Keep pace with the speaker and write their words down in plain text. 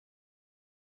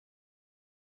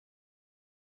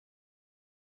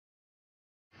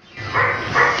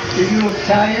Do you look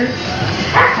tired?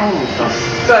 Oh.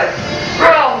 Good.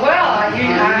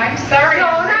 I'm sorry.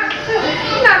 No,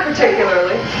 not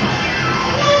particularly.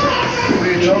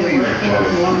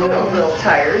 I'm a little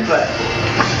tired, but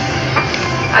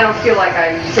I don't feel like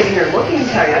I'm sitting here looking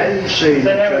tired. I didn't see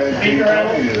you.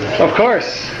 Of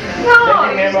course.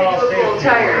 No, you just look a little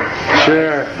tired.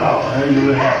 Sure. Oh, I didn't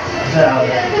do that.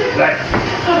 You got it.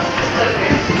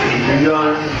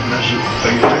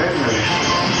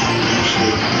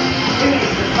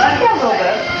 Yeah, a little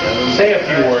bit. Say a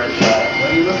few words. When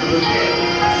you look at this game.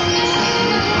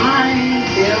 I'm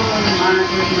Bill and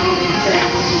Margaret and all these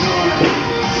things.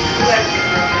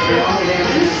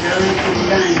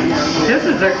 This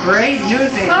is a great new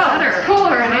thing. Oh,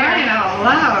 cooler in here. Out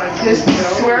loud. Just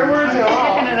swear words and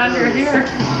all. Sticking it under here.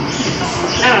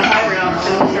 I don't know how we're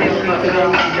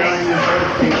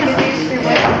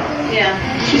Yeah.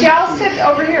 Y'all sit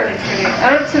over here. I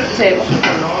don't sit at the table.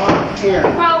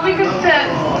 Well, we could sit.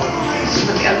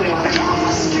 The ugly one.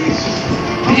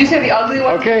 Did you say the ugly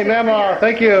one? Okay, Mama,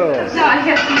 thank you. No, I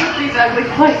have to use these ugly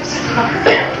plates.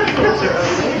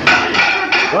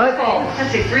 What?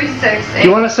 Let's see, 3, 6, 8. Do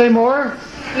you want to say more?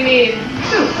 We need 2,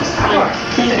 4,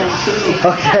 6,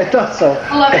 Okay, I thought so.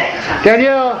 11.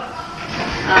 Danielle!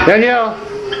 Danielle!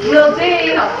 Lil D.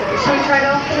 Should we try to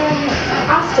off it?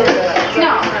 I'll stick with it.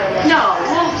 No.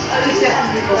 We'll just have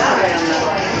some people sit on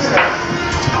that.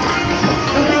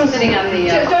 I'm sitting on the...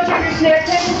 Don't you have your snack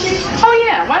tables, Cheech? Oh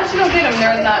yeah, why don't you go get them?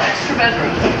 They're in the extra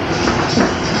bedroom.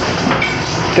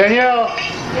 Danielle!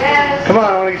 Yes. Come on, I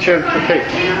want to get you a cake.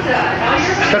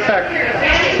 Step back.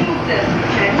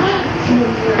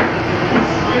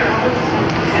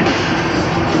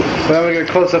 But I'm going to get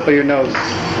a close-up of your nose.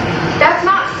 That's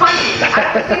not funny.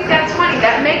 I don't think that's funny.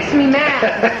 That makes me mad.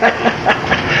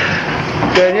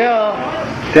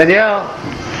 Danielle,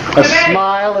 a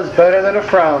smile is better than a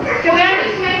frown. That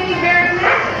just made me very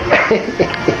mad.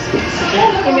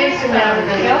 He makes me mad and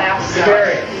then he laughs.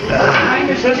 Barry,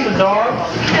 is this the dog?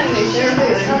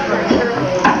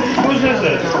 Whose is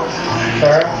this?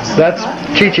 Sarah? That's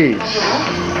Cheech's.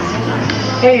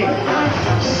 Hey.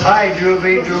 Hi,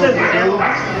 Drewby.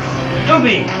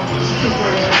 Doobie.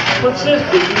 What's this,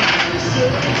 Doobie?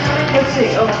 Let's see.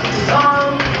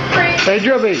 Hey,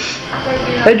 Drewby.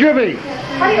 Hey, Drewby.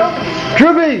 How do you open it?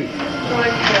 Drewby.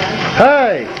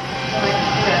 Hi.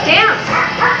 Dance.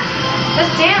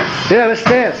 Let's dance. Yeah, let's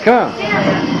dance. Come on. Dance.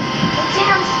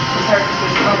 Let's dance.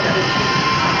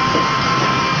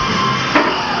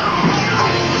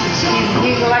 He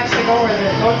likes to go where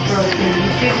the boats broken. You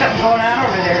see something going on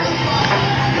over there.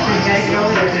 So you gotta get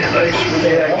over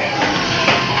there.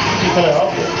 He's gonna help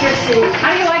you. Here, see.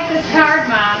 How do you like this card,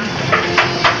 Mom?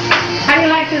 How do you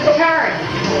like this card?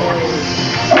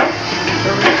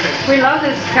 We love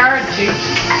this card, Cheech.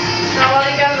 Oh, well,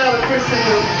 you got another person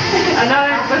who...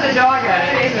 Another with a dog at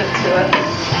it. Payment to it.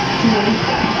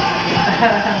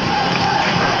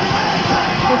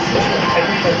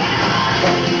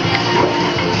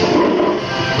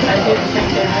 I didn't think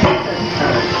they made it.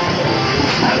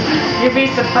 You'd be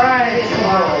surprised.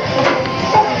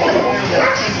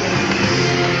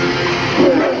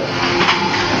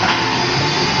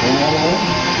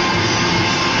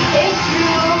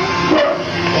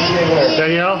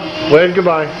 Danielle, wave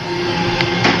goodbye.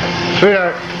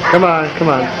 Sweetheart, come on.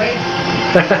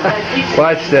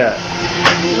 Watch that.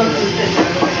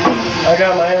 I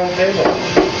got my own table.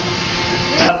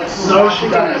 No, she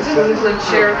got it.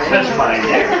 That's fine.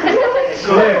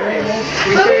 Go ahead.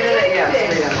 We traded it? Yes,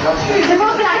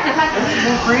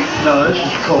 No, this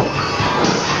is Coke.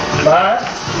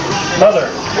 Mother.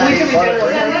 we could be doing it.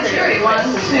 That's true. 1,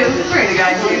 2, 3. The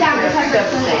guy who used to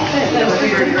accept the same thing. That was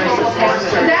weird. That was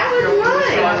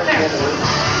mine.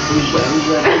 Who's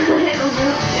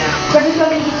that?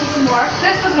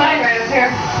 This was mine right up here.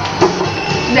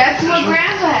 That's what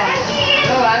Grandpa had.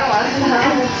 Oh, I don't want it.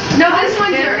 No, this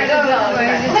one's yours.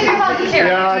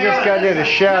 Yeah, I just got in a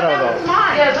shadow though.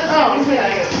 Mine. Yeah, this one's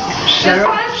mine. Sarah,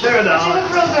 She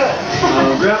looked real good.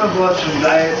 Grandma bought some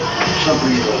diet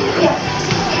something over there.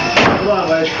 A lot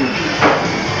of ice cream.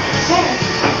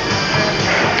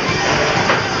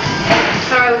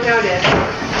 How I look now, Dad?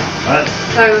 What?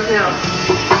 How I look now?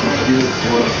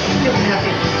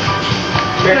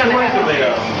 Here, come on, lay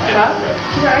down. Huh?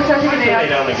 I tried to Lay get it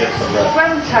down and get some rest.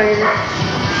 I'm tired.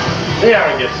 Lay down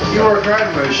and get some You rest. work hard,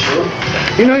 Mary Sue.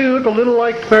 You know you look a little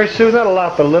like Mary Sue, not a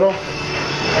lot, but a little.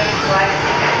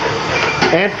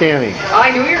 Aunt Danny.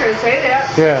 I knew you were going to say that.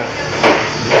 Yeah.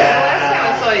 Last time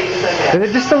I saw you, you said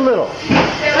that. Just a little.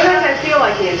 Sometimes I feel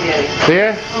like Aunt Danny.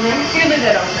 Yeah? Here, leave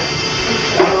that open.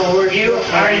 Are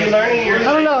you learning your... I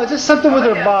don't know. No, just something with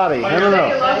her body. I don't You know.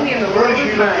 love me in the She world.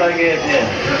 looks like Aunt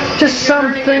Jen. Just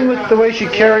something with the way she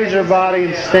carries her body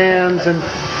and stands, and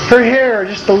her hair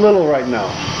just a little right now.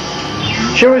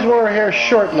 She always wore her hair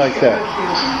short like that.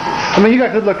 I mean, you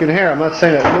got good looking hair. I'm not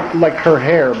saying it looked like her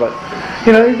hair, but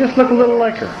you know, you just look a little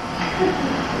like her.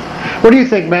 What do you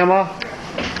think, Mama?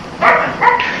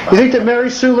 You think that Mary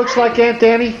Sue looks like Aunt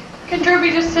Danny? Can Drew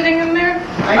be just sitting in there?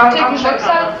 Taking books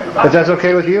out? If that's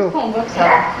okay with you. Pulling books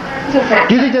out. It's okay.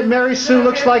 Do you think that Mary Sue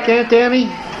looks like Aunt Danny? I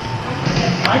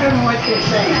don't know what you're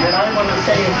saying, but I want to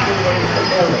say a few words to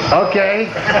Billy. Okay.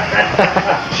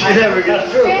 She never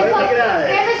gets through. Look at that.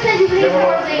 Grandma said you leave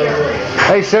more later.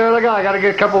 Hey, Sarah, look, I got to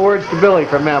get a couple words to Billy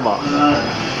from Mama. I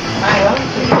want to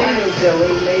see you,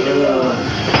 Billy, later on.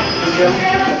 You don't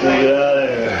have to Get out of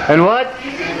here. And what?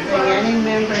 bring any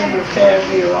member of your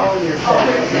family or all your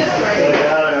family. Get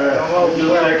out of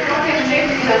here.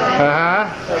 Uh-huh.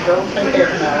 So don't forget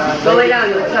now. Go lay down,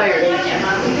 you look tired.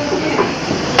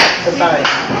 Goodbye.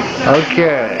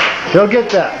 Okay. He'll get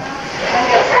that.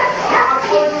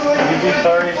 You'd be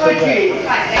sorry for that.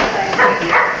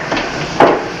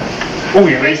 Oh,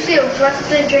 you Hey, Sue, do you want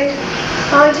something to drink?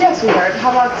 Yeah, sweetheart.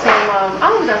 How about some,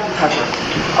 I'll have Dr. Pepper.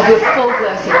 I'll do a full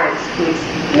glass of ice, please.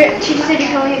 She just said you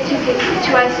can only have two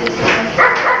ices.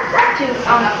 Two,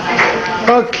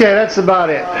 ices. Okay, that's about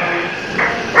it.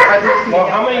 Well,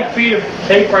 how many feet of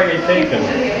tape are you taking?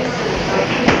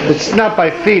 It's not by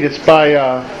feet, it's by,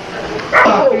 You're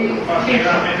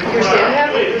standing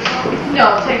happy?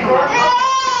 No, take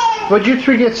them. would you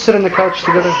three get to sit on the couch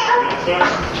together?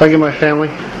 So I get my family?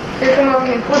 Here, come over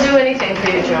here. We'll do anything for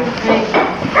you, Joe.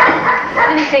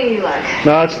 Anything you like.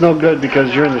 No, it's no good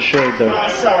because you're in the shade there.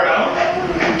 Sorry.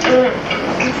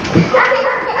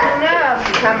 No,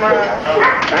 come on.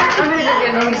 I'm gonna go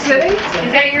get home sitting.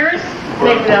 Is that yours?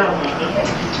 Make it out.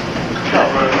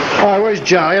 Alright, where's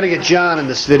John? I gotta get John in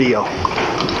this video.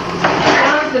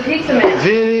 John's the pizza man.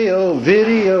 Video. Good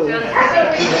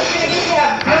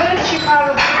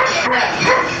Chicago pizza.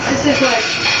 This is like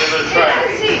Give it a try.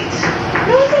 seats.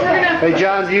 Hey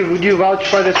John, would you vouch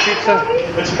for this pizza?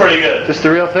 It's pretty good. Just the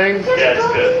real thing? Yeah, it's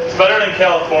good. It's better than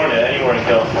California, anywhere in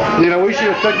California. You know, we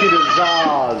should have took you to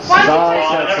Zaz. Why don't you Zaz take- I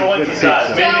had never some went good to Zaz.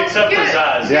 pizza. Maybe except for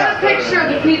Zaz. Yeah. Get a picture of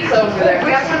the pizza over there. We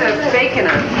got to put bacon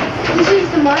on. This is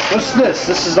the mushroom. What's this?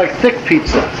 This is like thick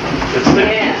pizza. It's thin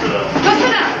pizza though.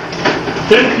 Listen up.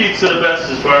 Thin pizza the best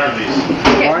is Barnaby's.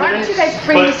 Okay, why don't you guys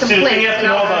bring me But some see, the plates? thing you have to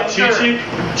and know I'll about serve.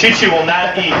 Chi will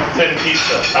not eat thin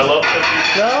pizza. I love thin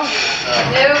pizza. No?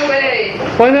 No way.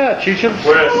 Why not, Cheech?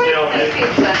 We're at a This stalemate.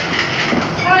 pizza.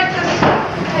 I like this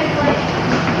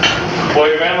stuff. Boy,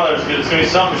 your grandmother's good. It's gonna be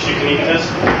something if she can eat this.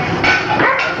 I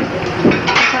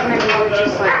thought maybe we would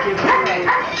just like give